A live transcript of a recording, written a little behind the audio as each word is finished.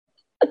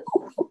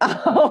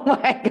Oh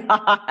my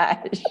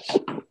gosh.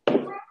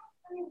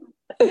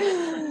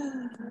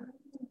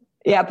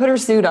 Yeah, put her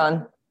suit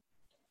on.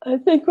 I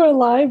think we're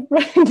live,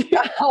 Brandy.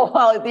 Oh,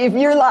 well, if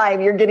you're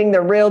live, you're getting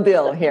the real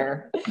deal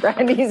here.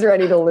 Brandy's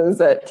ready to lose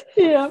it.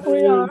 Yeah,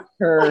 we are.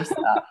 Her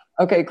stuff.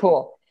 Okay,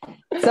 cool.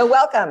 So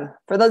welcome.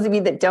 For those of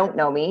you that don't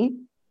know me,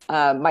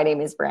 my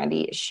name is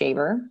Brandy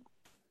Shaver.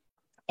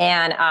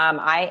 And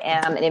I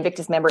am an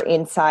Invictus member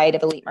inside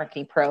of Elite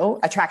Marketing Pro,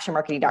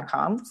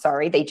 attractionmarketing.com.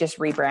 Sorry, they just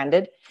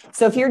rebranded.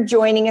 So if you're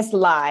joining us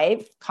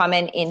live,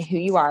 comment in who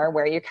you are,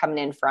 where you're coming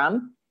in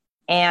from.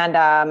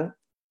 And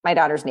my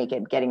daughter's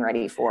naked, getting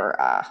ready for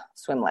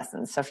swim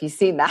lessons. So if you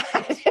see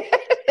that,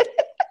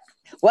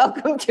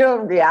 welcome to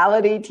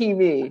reality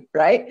TV,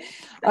 right?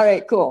 All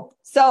right, cool.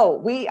 So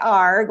we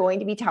are going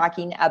to be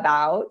talking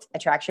about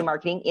attraction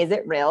marketing. Is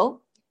it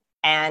real?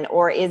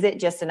 Or is it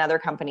just another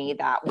company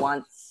that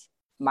wants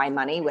my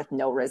money with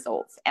no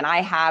results? And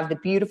I have the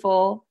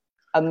beautiful,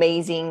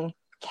 amazing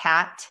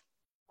Kat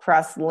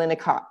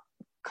Kraslinikov.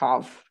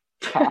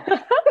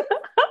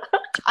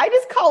 I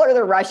just call her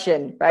the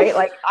Russian, right?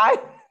 Like I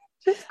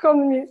just call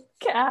me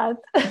Kat.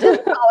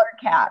 Just call her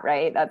Kat,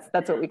 right?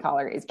 That's what we call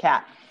her, is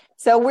Kat.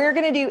 So we're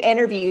going to do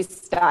interview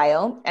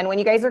style. And when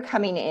you guys are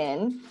coming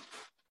in,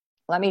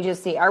 let me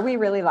just see. Are we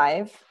really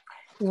live?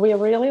 We're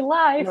really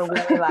live. We're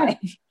really live.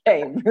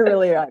 Okay, we're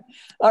really live.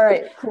 All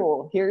right,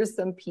 cool. Here's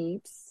some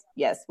peeps.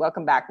 Yes,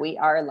 welcome back. We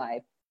are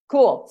live.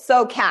 Cool.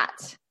 So,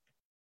 Kat,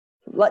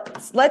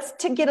 let's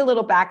to get a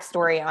little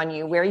backstory on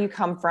you, where you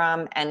come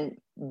from, and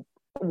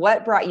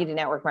what brought you to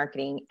network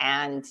marketing,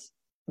 and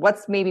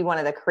what's maybe one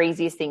of the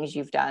craziest things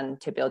you've done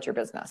to build your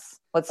business.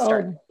 Let's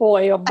start. Oh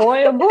boy, oh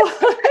boy, oh boy.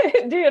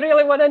 Do you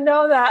really want to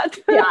know that?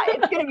 Yeah,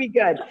 it's going to be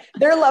good.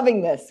 They're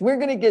loving this. We're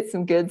going to get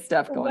some good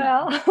stuff going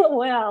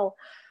on.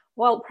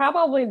 Well,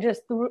 probably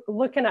just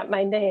looking at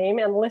my name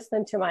and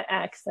listening to my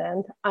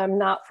accent, I'm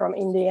not from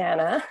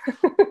Indiana,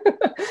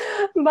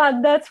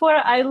 but that's where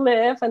I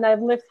live. And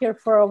I've lived here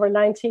for over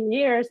 19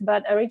 years,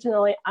 but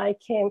originally I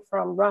came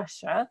from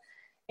Russia.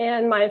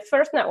 And my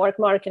first network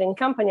marketing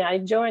company I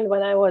joined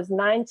when I was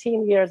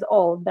 19 years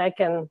old, back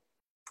in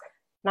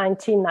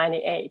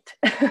 1998.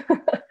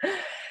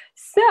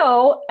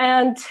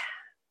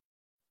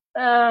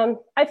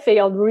 I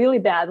failed really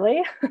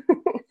badly.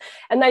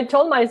 And I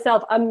told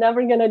myself I'm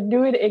never going to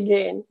do it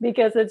again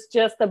because it's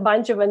just a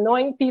bunch of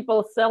annoying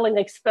people selling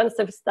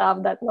expensive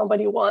stuff that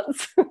nobody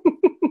wants.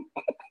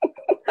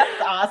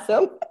 That's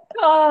awesome.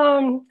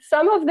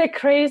 Some of the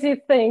crazy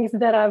things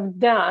that I've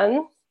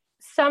done,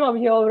 some of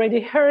you already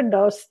heard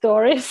those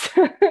stories.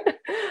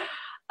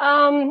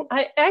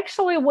 I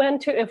actually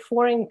went to a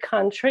foreign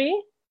country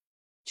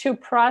to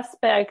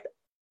prospect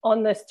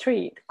on the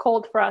street,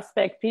 cold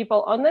prospect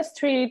people on the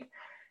street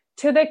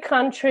to the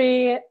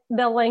country,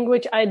 the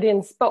language I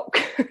didn't spoke.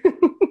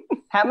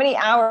 How many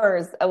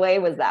hours away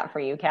was that for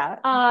you, Kat?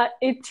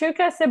 It took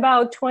us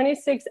about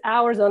 26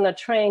 hours on the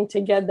train to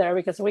get there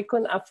because we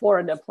couldn't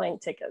afford the plane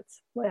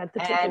tickets. We had to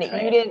take and the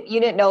train. You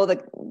didn't know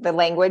the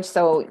language,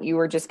 so you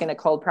were just going to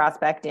cold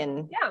prospect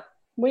in. Yeah,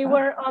 we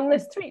were on the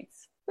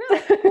streets.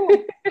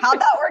 How'd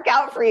that work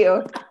out for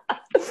you?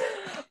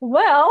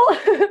 Well,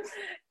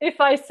 if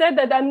I said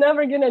that I'm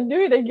never going to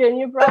do it again,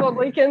 you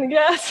probably can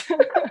guess.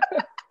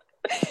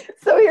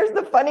 So here's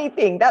the funny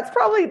thing. That's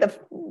probably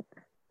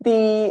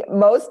the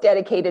most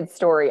dedicated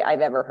story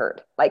I've ever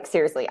heard. Like,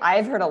 seriously,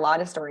 I've heard a lot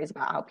of stories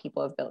about how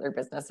people have built their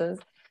businesses,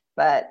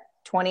 but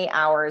 20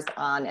 hours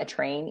on a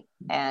train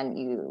and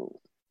you're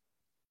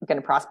going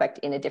to prospect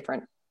in a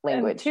different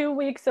language. And 2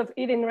 weeks of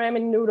eating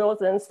ramen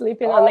noodles and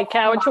sleeping on the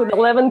couch with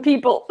 11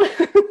 people.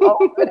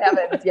 Oh, good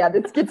heavens. Yeah,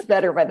 this gets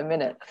better by the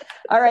minute.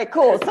 All right,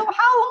 cool. So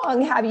how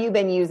long have you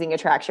been using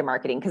attraction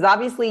marketing? Because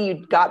obviously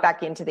you got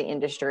back into the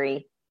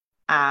industry.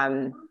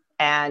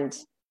 And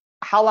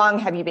how long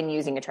have you been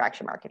using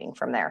attraction marketing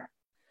from there?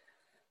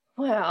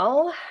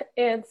 Well,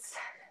 it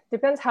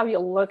depends how you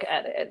look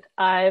at it.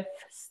 I've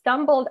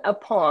stumbled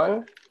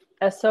upon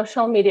a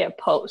social media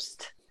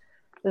post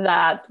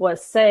that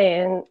was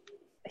saying,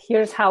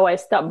 here's how I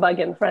stopped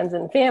bugging friends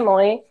and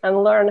family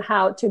and learned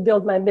how to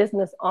build my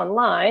business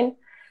online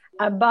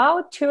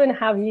about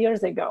 2.5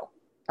 years ago.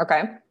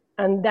 Okay.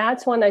 And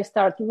that's when I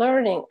started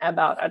learning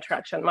about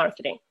attraction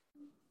marketing.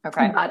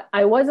 Okay. But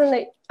I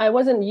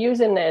wasn't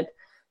using it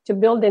to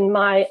build in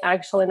my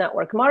actual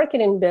network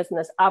marketing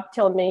business up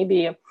till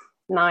maybe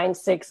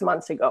 6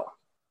 months ago.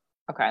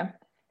 Okay.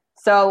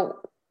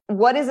 So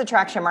what is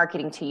attraction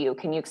marketing to you?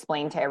 Can you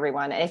explain to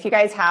everyone? And if you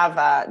guys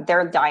have,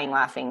 they're dying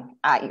laughing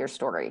at your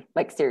story.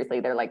 Like, seriously,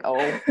 they're like, oh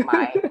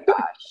my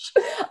gosh.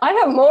 I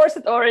have more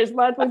stories,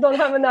 but we don't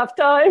have enough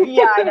time.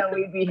 Yeah, I know,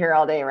 we'd be here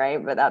all day,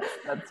 right? But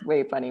that's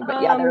way funny.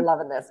 But yeah, they're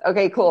loving this.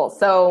 Okay, cool.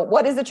 So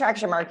what is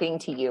attraction marketing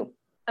to you?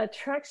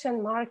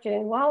 Attraction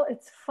marketing. Well,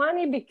 it's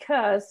funny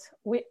because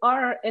we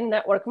are in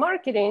network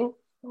marketing,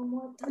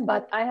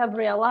 but I have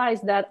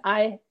realized that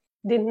I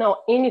didn't know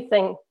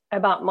anything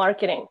about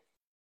marketing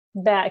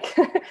back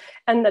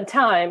in the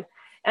time.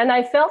 And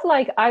I felt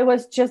like I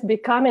was just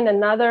becoming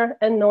another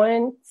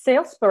annoying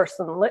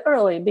salesperson,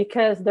 literally,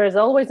 because there's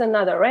always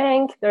another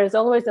rank, there's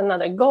always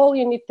another goal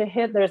you need to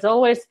hit, there's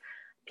always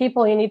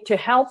people you need to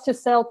help to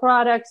sell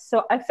products.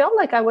 So I felt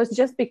like I was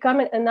just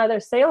becoming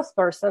another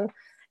salesperson,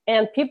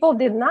 and people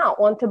did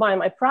not want to buy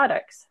my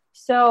products.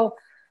 So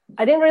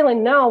I didn't really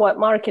know what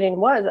marketing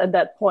was at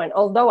that point,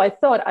 although I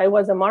thought I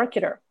was a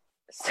marketer.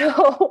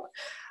 So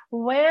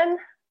when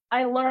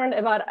I learned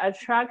about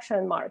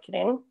attraction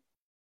marketing,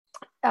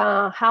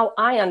 how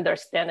I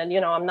understand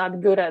it, I'm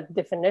not good at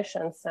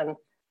definitions and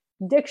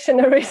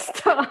dictionary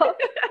stuff,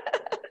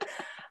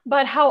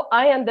 but how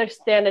I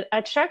understand it,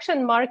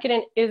 attraction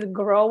marketing is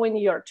growing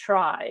your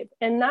tribe,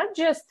 and not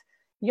just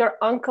your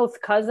uncle's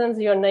cousins,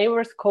 your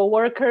neighbors,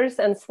 coworkers,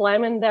 and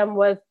slamming them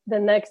with the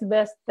next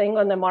best thing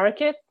on the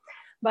market,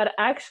 but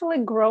actually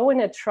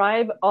growing a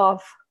tribe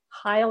of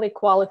highly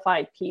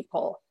qualified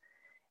people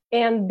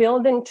and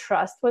building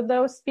trust with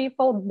those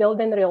people,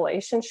 building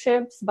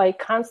relationships by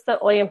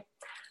constantly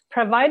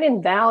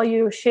providing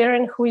value,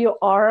 sharing who you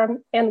are,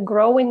 and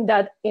growing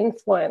that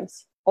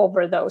influence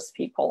over those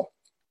people.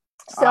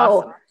 So,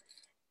 awesome.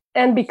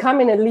 And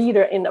becoming a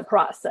leader in the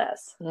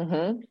process.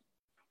 Mm-hmm.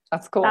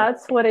 That's cool.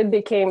 That's what it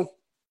became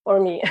for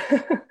me.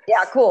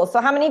 Yeah, cool.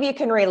 So how many of you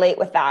can relate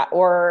with that?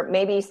 Or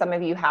maybe some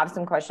of you have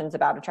some questions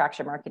about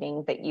attraction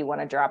marketing that you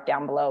want to drop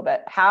down below,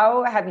 but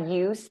how have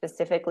you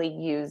specifically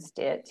used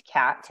it,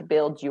 Kat, to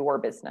build your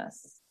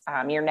business,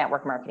 your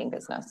network marketing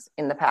business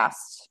in the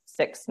past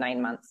 6-9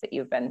 months that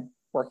you've been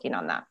working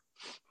on that?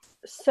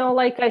 So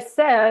like I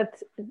said,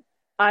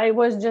 I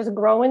was just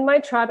growing my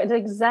tribe. It's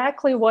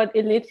exactly what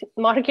Elite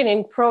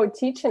Marketing Pro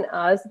teaching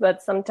us,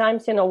 but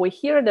sometimes, we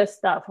hear this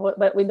stuff,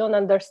 but we don't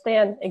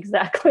understand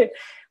exactly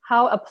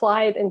how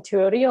applied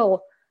into a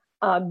real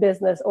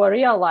business or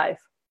real life.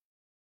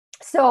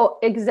 So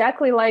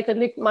exactly like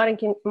Elite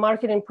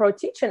Marketing Pro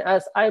teaching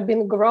us, I've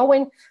been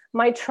growing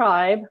my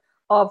tribe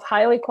of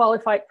highly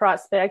qualified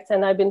prospects,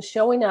 and I've been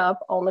showing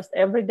up almost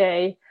every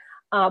day,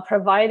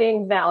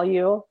 providing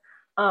value,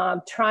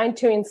 trying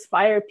to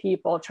inspire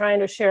people, trying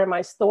to share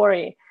my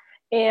story.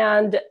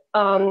 And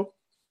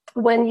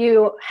when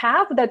you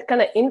have that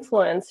kind of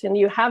influence and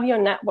you have your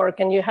network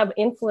and you have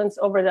influence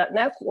over that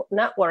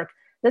network,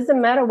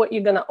 doesn't matter what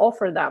you're going to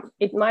offer them.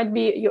 It might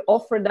be you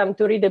offer them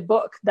to read a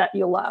book that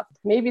you loved,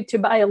 maybe to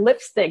buy a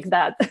lipstick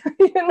that,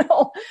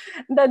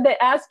 that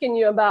they're asking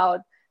you about.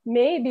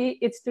 Maybe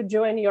it's to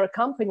join your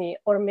company,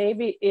 or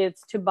maybe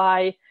it's to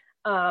buy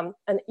an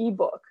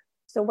ebook.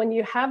 So when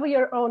you have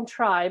your own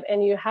tribe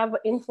and you have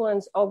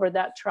influence over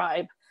that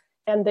tribe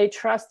and they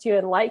trust you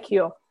and like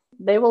you,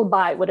 they will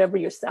buy whatever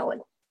you're selling.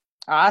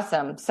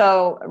 Awesome.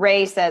 So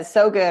Ray says,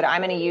 so good.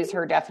 I'm going to use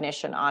her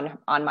definition on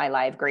my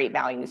live. Great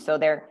value. So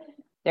they're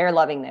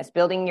loving this.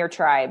 Building Your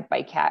Tribe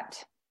by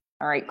Kat.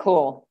 All right,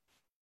 cool.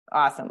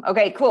 Awesome.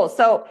 Okay, cool.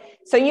 So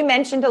you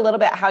mentioned a little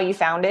bit how you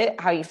found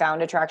it, how you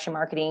found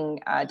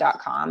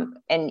attractionmarketing.com.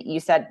 And you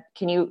said,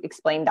 can you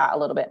explain that a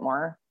little bit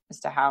more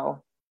as to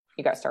how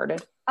you got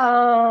started?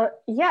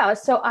 Yeah.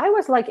 So I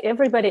was like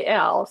everybody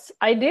else.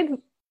 I did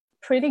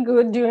pretty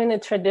good doing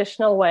it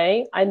traditional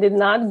way. I did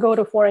not go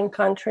to foreign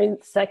country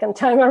second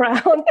time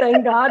around.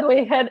 Thank God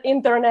we had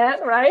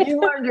internet, right? You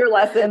learned your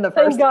lesson the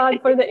first Thank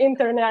God for the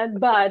internet.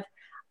 But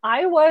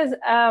I was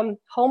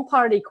home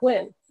party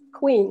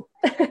queen.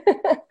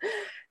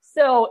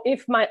 So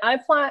if my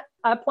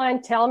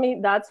upline tell me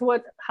that's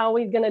how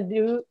we're going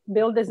to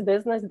build this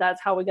business,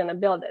 that's how we're going to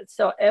build it.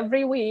 So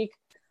every week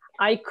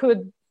I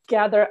could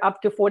gather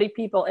up to 40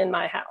 people in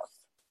my house,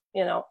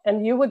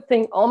 and you would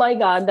think, oh my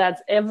God, that's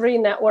every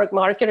network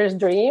marketer's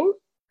dream.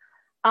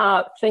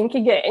 Think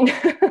again,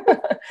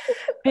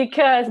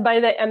 because by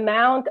the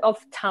amount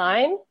of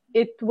time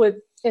it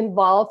would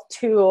involve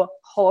to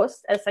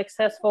host a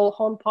successful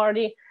home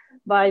party,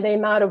 by the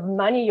amount of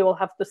money you will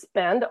have to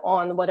spend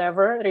on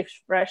whatever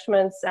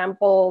refreshments,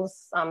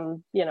 samples,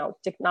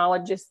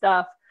 technology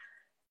stuff.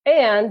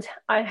 And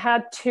I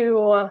had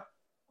to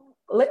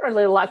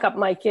literally lock up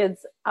my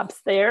kids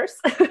upstairs.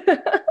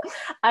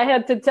 I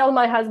had to tell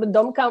my husband,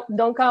 don't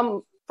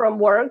come from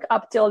work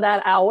up till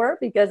that hour,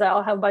 because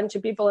I'll have a bunch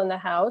of people in the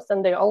house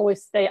and they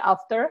always stay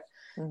after.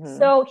 Mm-hmm.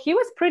 So he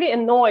was pretty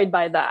annoyed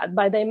by that,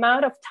 by the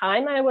amount of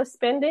time I was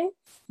spending,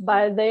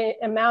 by the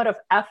amount of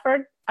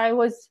effort I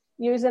was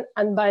using,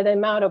 and by the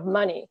amount of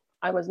money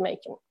I was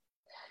making.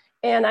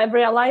 And I've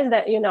realized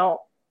that,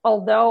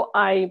 although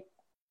I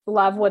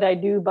love what I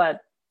do, but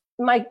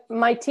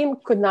my team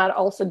could not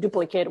also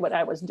duplicate what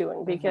I was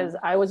doing, because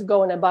I was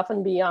going above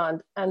and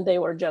beyond, and they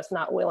were just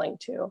not willing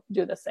to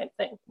do the same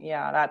thing.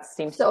 Yeah, that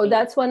seems so.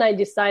 That's when I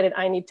decided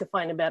I need to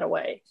find a better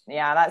way.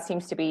 Yeah, that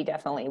seems to be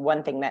definitely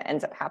one thing that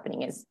ends up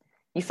happening is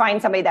you find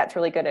somebody that's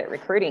really good at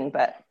recruiting,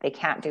 but they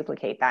can't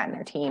duplicate that in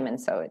their team, and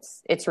so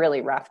it's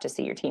really rough to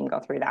see your team go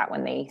through that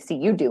when they see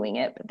you doing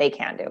it, but they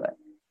can't do it.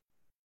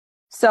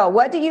 So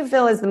what do you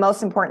feel is the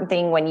most important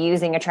thing when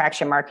using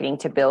attraction marketing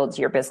to build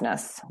your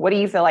business? What do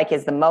you feel like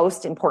is the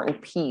most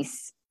important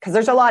piece because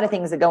there's a lot of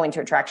things that go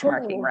into attraction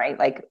marketing, right?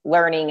 Like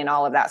learning and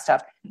all of that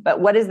stuff. But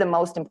what is the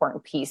most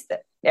important piece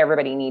that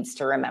everybody needs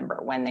to remember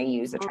when they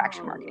use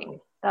attraction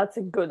marketing? That's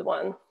a good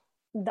one.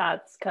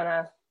 That's kind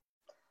of,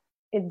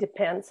 it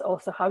depends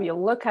also how you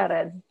look at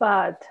it.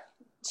 But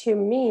to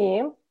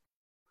me,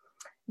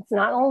 it's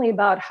not only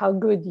about how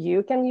good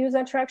you can use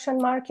attraction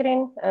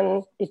marketing.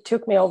 And it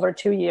took me over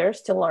 2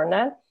 years to learn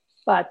that.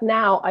 But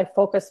now I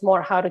focus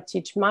more how to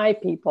teach my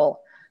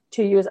people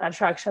to use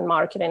attraction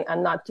marketing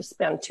and not to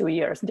spend 2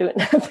 years doing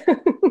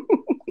that.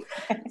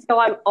 So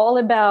I'm all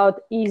about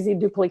easy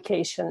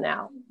duplication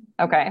now.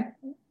 Okay,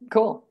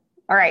 cool.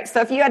 All right. So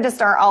if you had to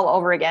start all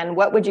over again,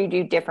 what would you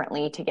do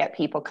differently to get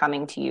people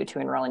coming to you to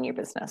enroll in your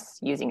business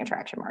using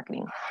attraction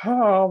marketing?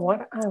 Oh,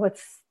 what I would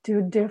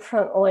do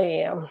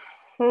differently.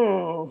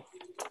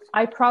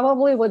 I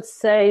probably would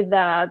say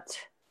that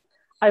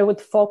I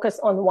would focus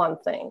on one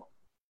thing,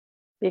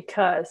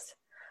 because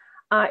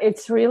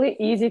it's really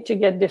easy to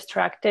get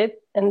distracted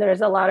and there's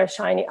a lot of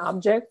shiny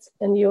objects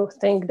and you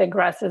think the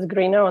grass is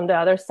greener on the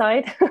other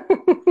side.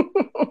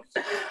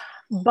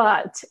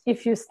 But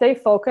if you stay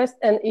focused,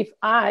 and if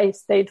I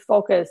stayed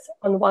focused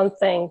on one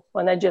thing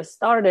when I just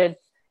started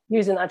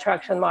using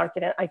attraction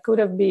marketing, I could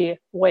have been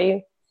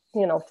way,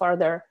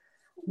 farther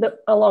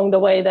along the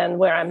way than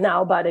where I'm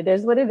now. But it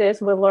is what it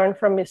is. We learn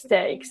from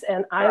mistakes.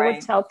 And I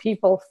would tell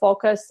people,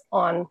 focus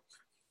on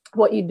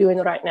what you're doing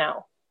right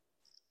now.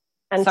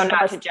 And so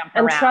trust, not to jump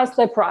around. And trust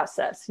the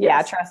process. Yes.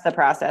 Yeah, trust the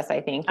process, I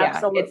think. Yeah,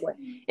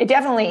 absolutely. It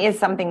definitely is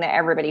something that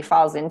everybody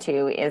falls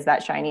into, is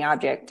that shiny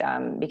object,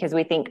 because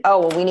we think,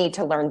 oh, well, we need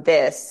to learn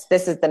this.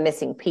 This is the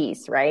missing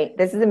piece, right?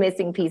 This is the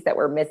missing piece that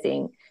we're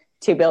missing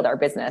to build our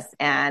business.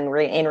 And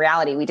in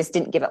reality, we just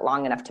didn't give it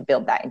long enough to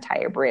build that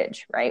entire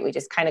bridge, right? We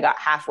just kind of got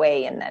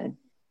halfway and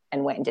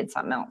went and did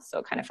something else. So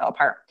it kind of fell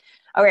apart.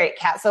 All right,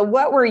 Kat. So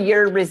what were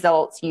your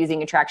results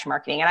using attraction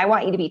marketing? And I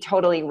want you to be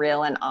totally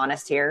real and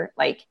honest here.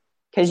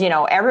 Because,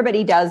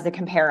 everybody does the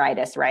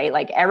compare-itis, right?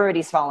 Like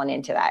everybody's fallen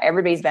into that.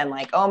 Everybody's been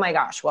like, oh my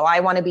gosh, well,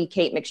 I want to be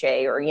Kate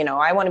McShay, or,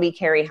 I want to be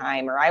Carrie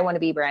Heim, or I want to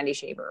be Brandy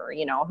Shaver,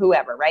 or,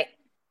 whoever, right?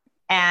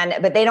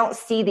 But they don't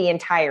see the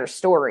entire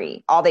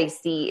story. All they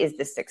see is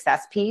the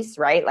success piece,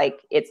 right?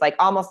 Like, it's like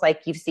almost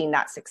like you've seen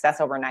that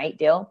success overnight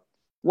deal.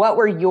 What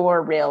were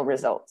your real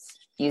results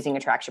using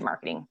attraction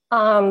marketing?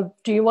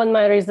 Do you want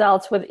my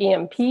results with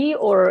EMP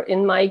or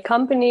in my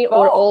company,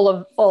 or all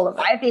of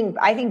it?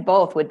 I think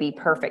both would be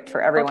perfect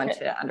for everyone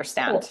to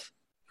understand.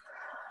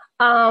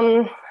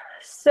 Cool.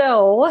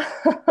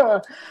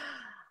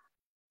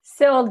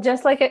 So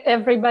just like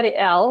everybody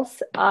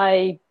else,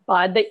 I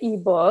bought the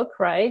ebook,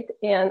 right?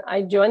 And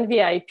I joined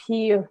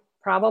VIP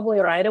probably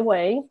right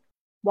away.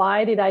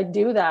 Why did I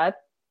do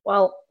that?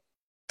 Well,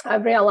 I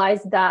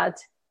realized that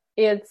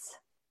it's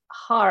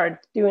hard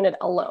doing it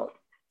alone.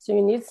 So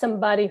you need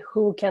somebody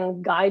who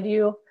can guide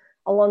you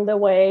along the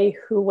way,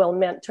 who will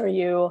mentor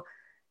you,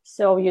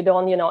 so you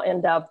don't,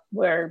 end up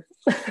where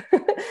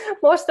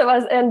most of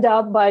us end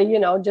up by,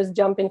 just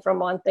jumping from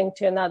one thing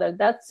to another.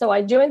 So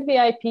I joined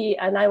VIP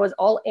and I was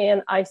all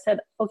in. I said,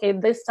 okay,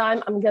 this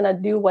time I'm going to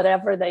do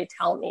whatever they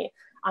tell me.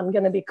 I'm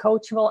going to be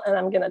coachable and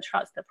I'm going to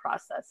trust the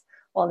process.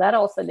 Well, that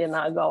also did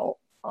not go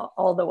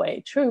all the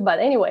way true. But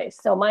anyway,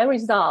 so my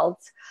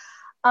results,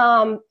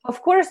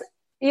 of course,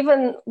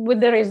 even with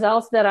the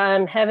results that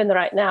I'm having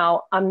right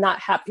now, I'm not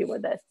happy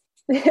with it.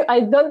 I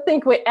don't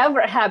think we're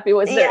ever happy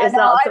with the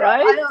results, right?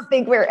 I don't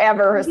think we're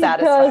ever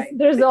satisfied.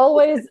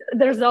 Because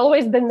there's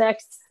always the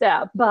next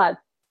step, but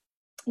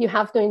you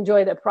have to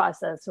enjoy the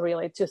process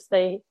really to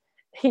stay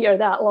here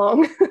that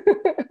long.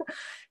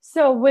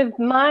 So with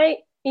my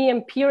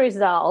EMP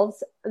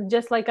results,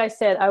 just like I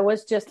said, I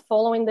was just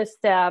following the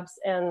steps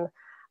and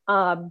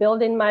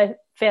building my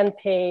fan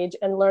page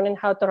and learning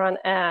how to run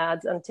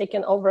ads and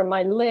taking over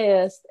my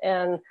list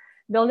and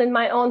building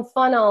my own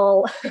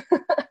funnel.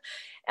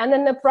 And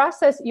in the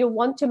process, you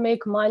want to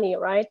make money,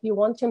 right? You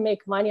want to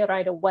make money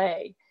right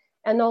away.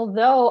 And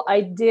although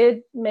I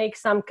did make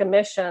some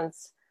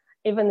commissions,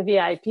 even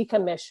VIP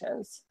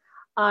commissions,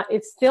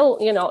 it's still,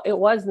 it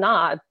was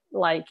not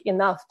like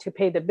enough to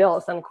pay the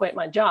bills and quit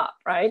my job,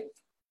 right?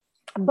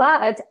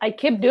 But I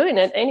keep doing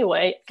it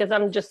anyway, because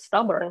I'm just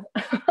stubborn.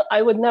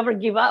 I would never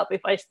give up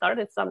if I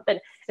started something,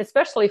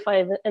 especially if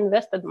I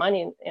invested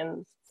money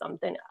in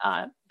something.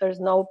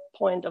 There's no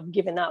point of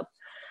giving up.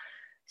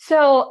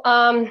 So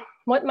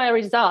what my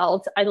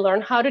results, I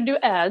learned how to do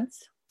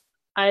ads.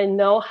 I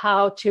know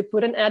how to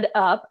put an ad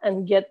up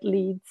and get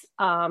leads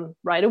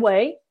right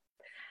away.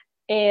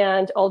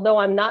 And although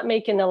I'm not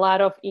making a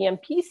lot of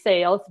EMP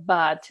sales,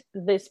 but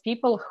these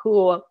people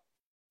who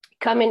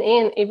coming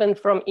in even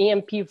from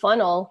EMP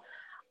funnel,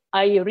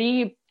 I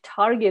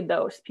retarget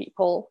those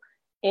people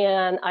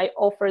and I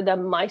offer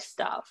them my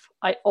stuff.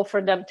 I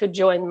offer them to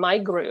join my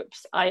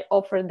groups. I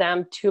offer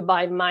them to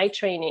buy my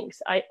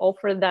trainings. I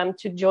offer them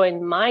to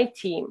join my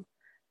team,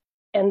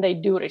 and they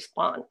do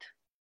respond.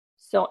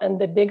 So,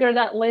 and the bigger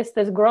that list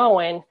is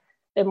growing,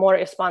 the more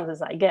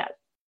responses I get.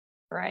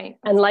 Right.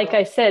 And like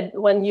I said,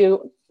 when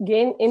you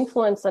gain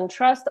influence and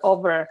trust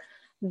over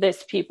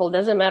these people,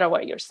 doesn't matter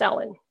what you're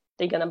selling,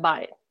 they're going to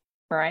buy it.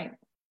 Right.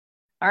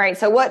 All right.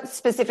 So what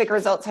specific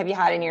results have you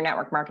had in your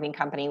network marketing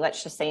company?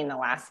 Let's just say in the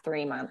last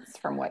 3 months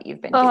from what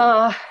you've been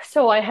doing.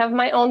 So I have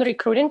my own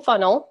recruiting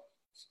funnel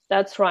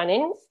that's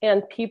running,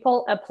 and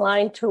people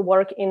applying to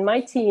work in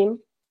my team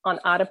on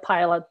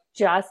autopilot,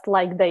 just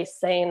like they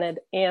saying it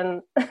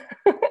in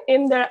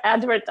in their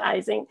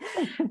advertising.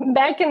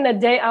 Back in the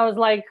day, I was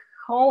like,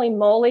 holy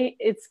moly,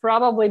 it's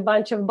probably a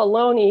bunch of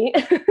baloney.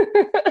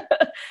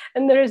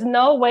 And there is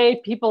no way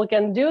people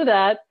can do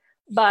that.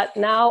 But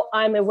now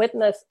I'm a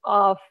witness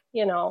of,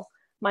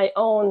 my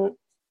own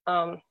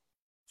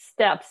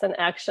steps and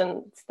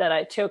actions that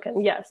I took.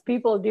 And yes,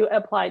 people do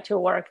apply to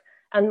work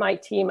on my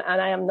team, and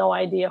I have no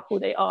idea who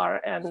they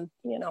are and,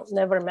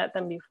 never met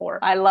them before.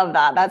 I love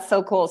that. That's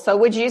so cool. So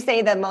would you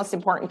say the most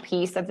important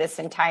piece of this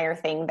entire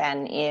thing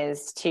then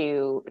is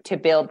to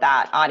build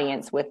that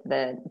audience with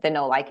the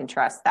know, like, and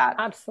trust that?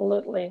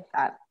 Absolutely.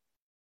 That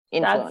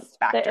influence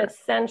factor. The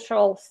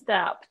essential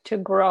step to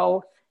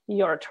grow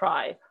your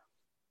tribe.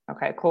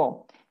 Okay,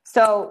 cool.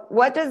 So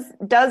what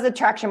does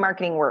attraction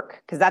marketing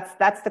work? Because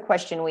that's the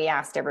question we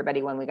asked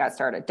everybody when we got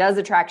started. Does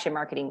attraction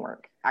marketing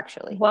work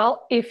actually?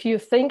 Well, if you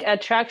think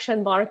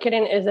attraction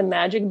marketing is a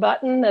magic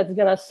button that's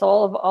going to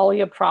solve all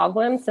your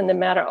problems in a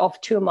matter of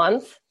 2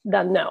 months,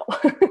 then no,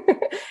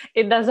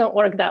 it doesn't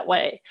work that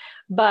way.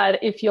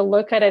 But if you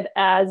look at it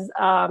as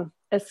a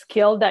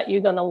skill that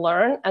you're going to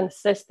learn and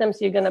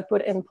systems you're going to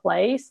put in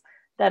place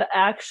that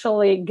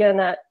actually going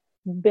to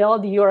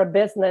build your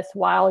business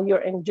while you're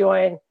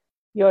enjoying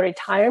your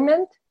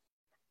retirement,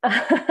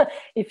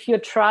 if you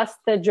trust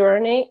the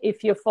journey,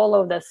 if you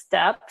follow the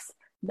steps,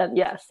 then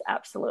yes,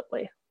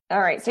 absolutely.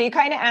 All right. So you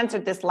kind of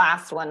answered this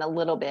last one a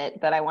little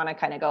bit, but I want to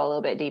kind of go a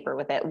little bit deeper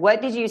with it.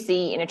 What did you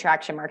see in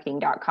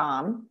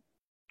attractionmarketing.com,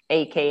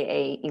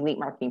 AKA Elite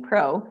Marketing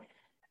Pro,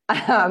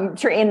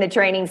 in the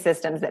training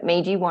systems that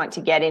made you want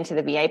to get into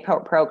the VA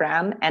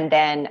program and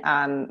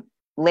then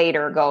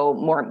later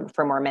go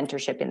for more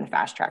mentorship in the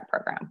Fast Track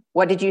program?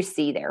 What did you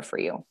see there for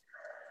you?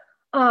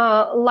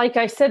 Like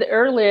I said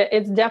earlier,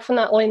 it's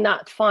definitely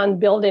not fun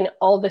building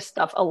all this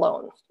stuff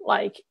alone.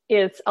 Like,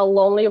 it's a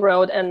lonely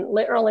road. And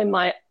literally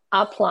my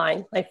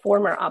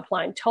former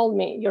upline told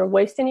me, you're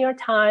wasting your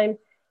time.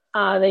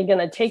 They're going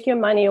to take your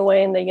money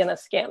away and they're going to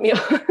scam you.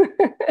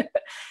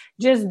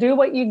 Just do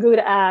what you're good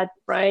at,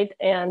 right?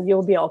 And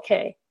you'll be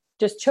okay.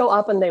 Just show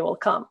up and they will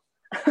come.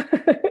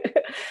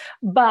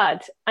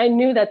 But I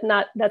knew that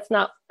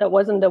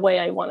wasn't the way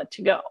I wanted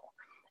to go.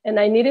 And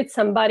I needed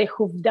somebody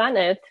who've done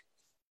it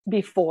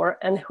before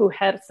and who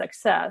had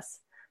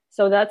success.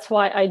 So that's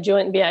why I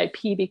joined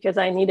VIP, because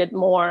I needed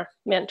more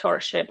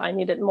mentorship. I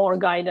needed more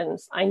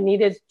guidance. I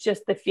needed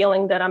just the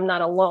feeling that I'm not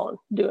alone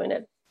doing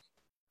it.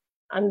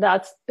 And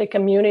that's the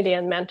community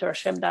and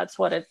mentorship. That's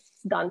what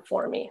it's done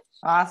for me.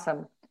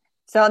 Awesome.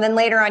 So then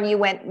later on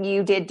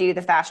you did do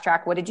the Fast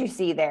Track. What did you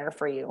see there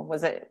for you?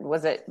 Was it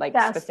like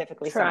Fast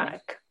specifically Track.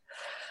 Something?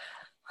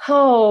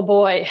 Oh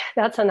boy,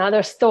 that's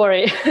another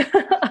story.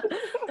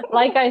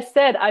 Like I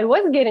said, I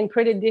was getting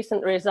pretty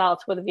decent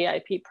results with the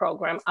VIP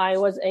program. I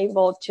was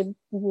able to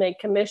make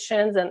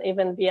commissions and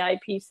even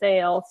VIP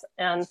sales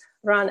and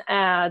run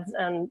ads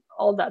and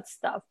all that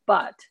stuff.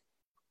 But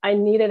I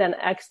needed an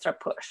extra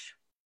push.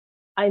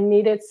 I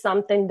needed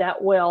something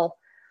that will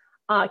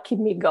keep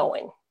me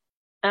going.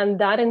 And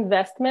that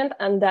investment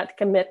and that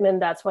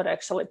commitment, that's what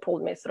actually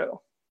pulled me through.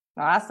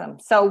 Awesome.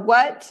 So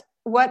what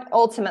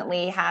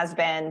ultimately has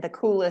been the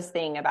coolest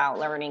thing about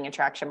learning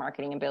attraction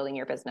marketing and building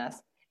your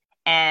business?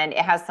 And it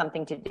has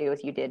something to do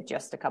with you did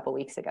just a couple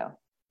weeks ago.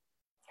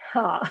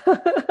 The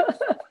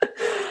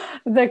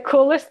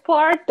coolest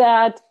part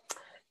that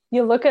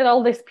you look at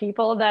all these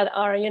people that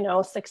are,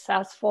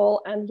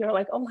 successful, and you're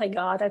like, oh my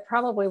God, I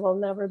probably will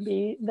never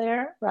be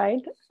there,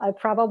 right?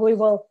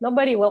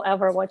 Nobody will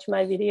ever watch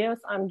my videos.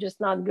 I'm just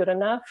not good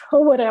enough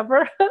or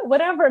whatever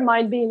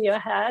might be in your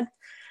head.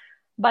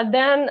 But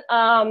then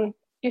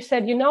you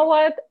said, you know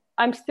what?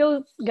 I'm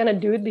still going to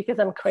do it because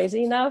I'm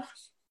crazy enough.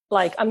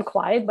 Like, I'm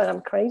quiet, but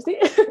I'm crazy.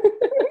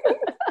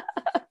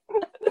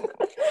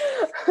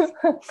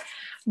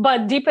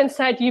 But deep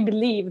inside, you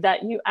believe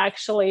that you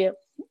actually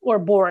were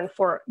born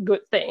for good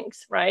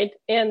things, right?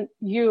 And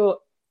you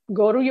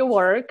go to your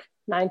work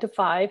 9 to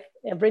 5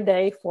 every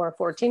day for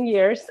 14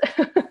 years,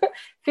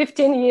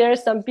 15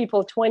 years, some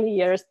people 20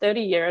 years,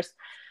 30 years.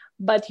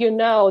 But you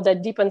know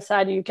that deep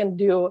inside, you can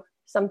do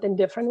something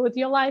different with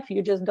your life.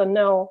 You just don't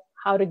know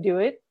how to do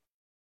it.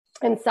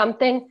 And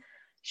something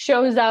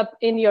shows up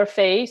in your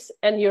face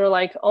and you're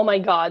like, oh my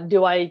God,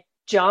 do I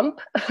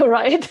jump,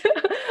 right?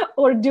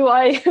 Or do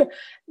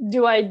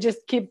I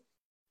just keep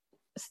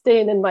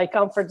staying in my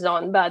comfort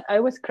zone? But I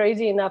was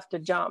crazy enough to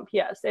jump.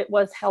 Yes, it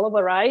was hell of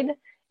a ride.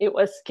 It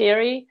was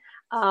scary.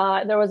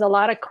 There was a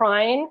lot of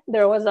crying.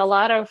 There was a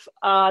lot of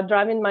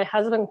driving my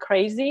husband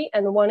crazy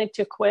and wanted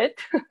to quit.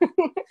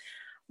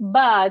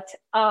 But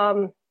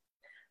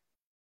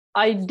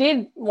I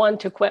did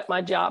want to quit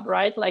my job,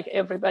 right? Like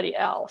everybody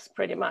else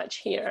pretty much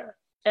here.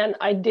 And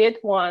I did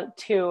want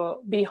to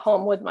be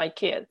home with my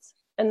kids.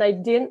 And I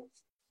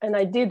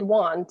did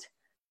want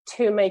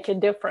to make a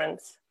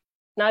difference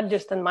not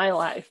just in my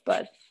life,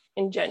 but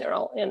in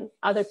general, in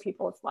other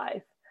people's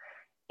life.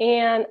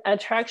 And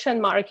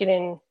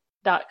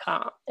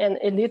attractionmarketing.com and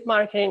Elite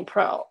Marketing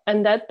Pro.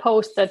 And that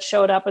post that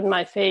showed up in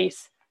my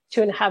face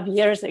 2.5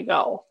 years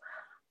ago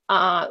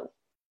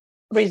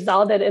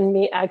resulted in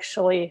me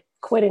actually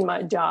quitting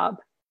my job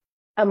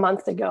a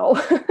month ago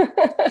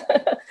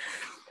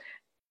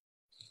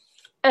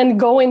and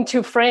going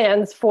to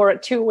France for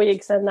 2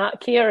 weeks and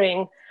not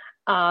caring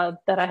that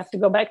I have to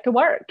go back to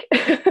work.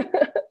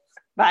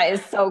 That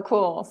is so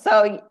cool.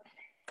 So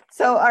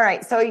all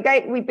right. So you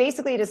guys, we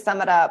basically, to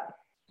sum it up,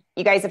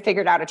 you guys have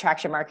figured out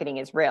attraction marketing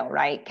is real,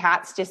 right?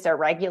 Kat's just a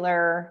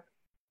regular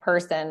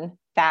person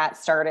that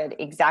started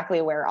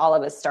exactly where all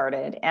of us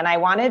started. And I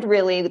wanted,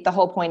 really, the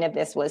whole point of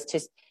this was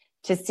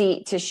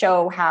to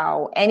show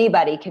how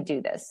anybody could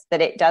do this,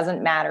 that it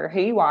doesn't matter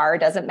who you are, it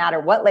doesn't matter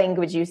what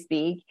language you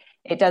speak,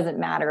 it doesn't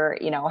matter,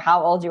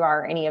 how old you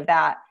are, any of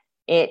that.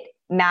 It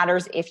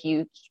matters if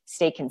you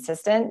stay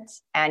consistent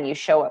and you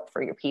show up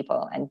for your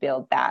people and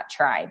build that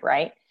tribe,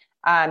 right?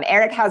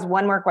 Eric has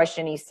one more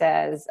question. He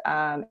says,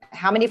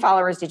 how many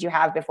followers did you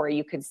have before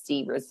you could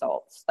see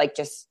results? Like,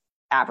 just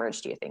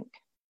average, do you think?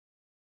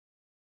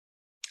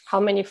 How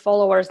many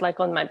followers, like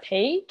on my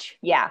page?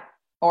 Yeah.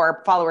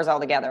 Or followers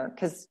altogether,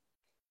 because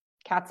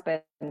Kat's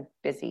been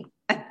busy.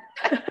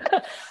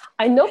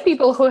 I know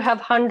people who have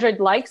 100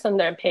 likes on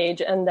their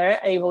page and they're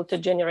able to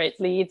generate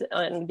leads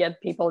and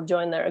get people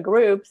join their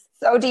groups.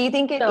 So do you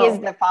think it is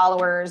the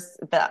followers,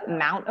 the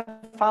amount of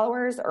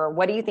followers, or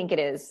what do you think it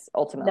is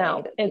ultimately?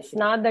 No, it's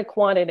not the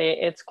quantity,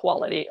 it's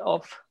quality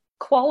of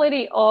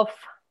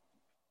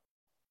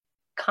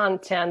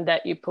content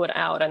that you put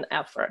out and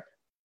effort.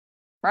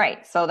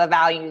 Right. So the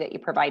value that you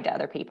provide to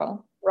other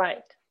people.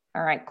 Right.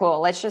 All right, cool.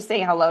 Let's just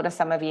say hello to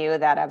some of you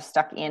that have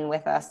stuck in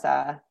with us,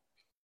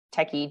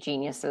 techie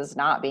geniuses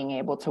not being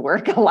able to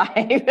work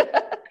live.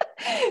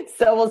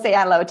 So we'll say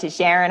hello to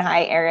Sharon.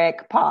 Hi,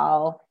 Eric,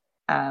 Paul.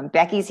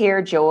 Becky's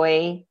here.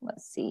 Joy.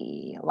 Let's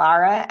see.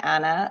 Lara,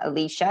 Anna,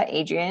 Alicia,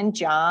 Adrian,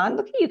 John.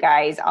 Look at you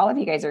guys. All of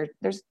you guys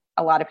there's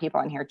a lot of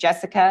people on here.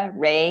 Jessica,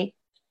 Ray,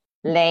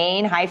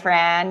 Lane. Hi,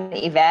 Fran,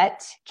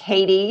 Yvette,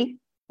 Katie.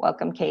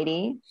 Welcome,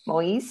 Katie.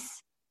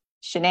 Moise,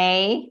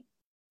 Shanae.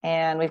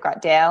 And we've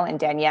got Dale and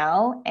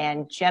Danielle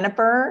and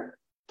Jennifer,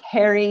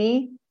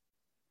 Carrie.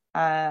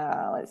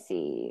 Let's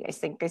see. I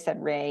think I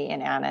said Ray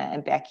and Anna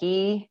and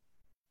Becky.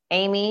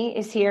 Amy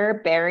is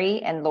here.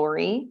 Barry and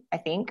Lori, I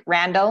think.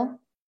 Randall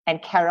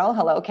and Carol.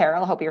 Hello,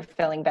 Carol. Hope you're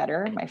feeling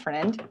better, my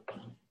friend.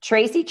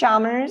 Tracy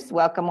Chalmers.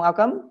 Welcome,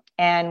 welcome.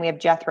 And we have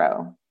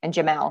Jethro and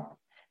Jamel.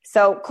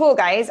 So cool,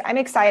 guys. I'm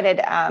excited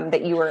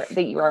that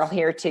you are all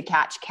here to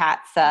catch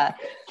Kat's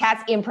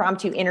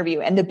impromptu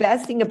interview. And the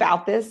best thing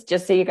about this,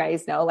 just so you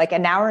guys know, like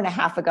an hour and a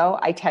half ago,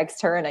 I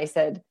texted her and I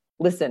said,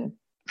 listen,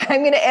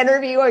 I'm going to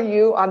interview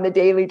you on the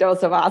Daily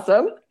Dose of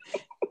Awesome.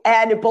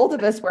 And both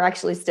of us were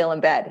actually still in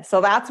bed. So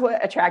that's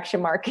what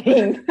attraction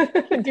marketing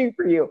can do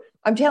for you.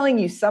 I'm telling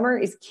you, summer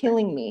is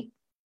killing me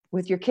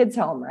with your kids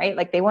home, right?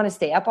 Like, they want to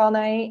stay up all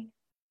night.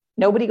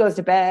 Nobody goes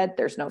to bed.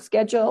 There's no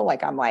schedule.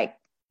 Like, I'm like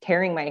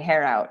tearing my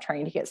hair out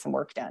trying to get some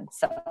work done.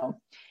 So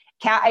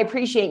Kat, I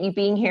appreciate you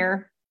being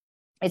here.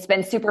 It's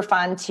been super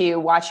fun to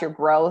watch your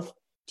growth,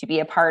 to be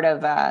a part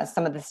of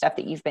some of the stuff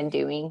that you've been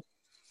doing,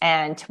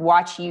 and to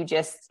watch you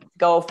just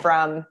go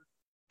from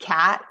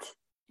Kat,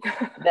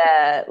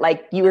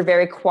 you were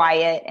very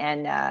quiet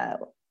and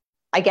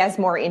I guess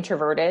more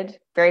introverted,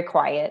 very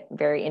quiet,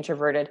 very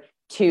introverted,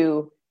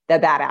 to the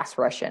badass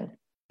Russian.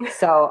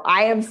 So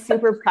I am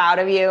super proud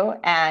of you.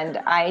 And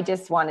I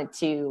just wanted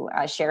to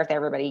share with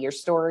everybody your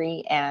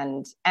story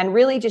and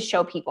really just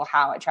show people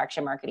how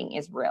attraction marketing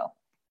is real.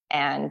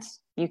 And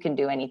you can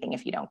do anything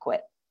if you don't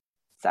quit.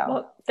 So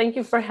well, thank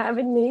you for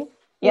having me.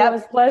 Yep. It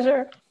was a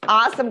pleasure.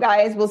 Awesome,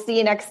 guys. We'll see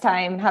you next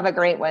time. Have a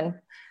great one.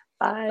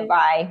 Bye.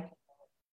 Bye.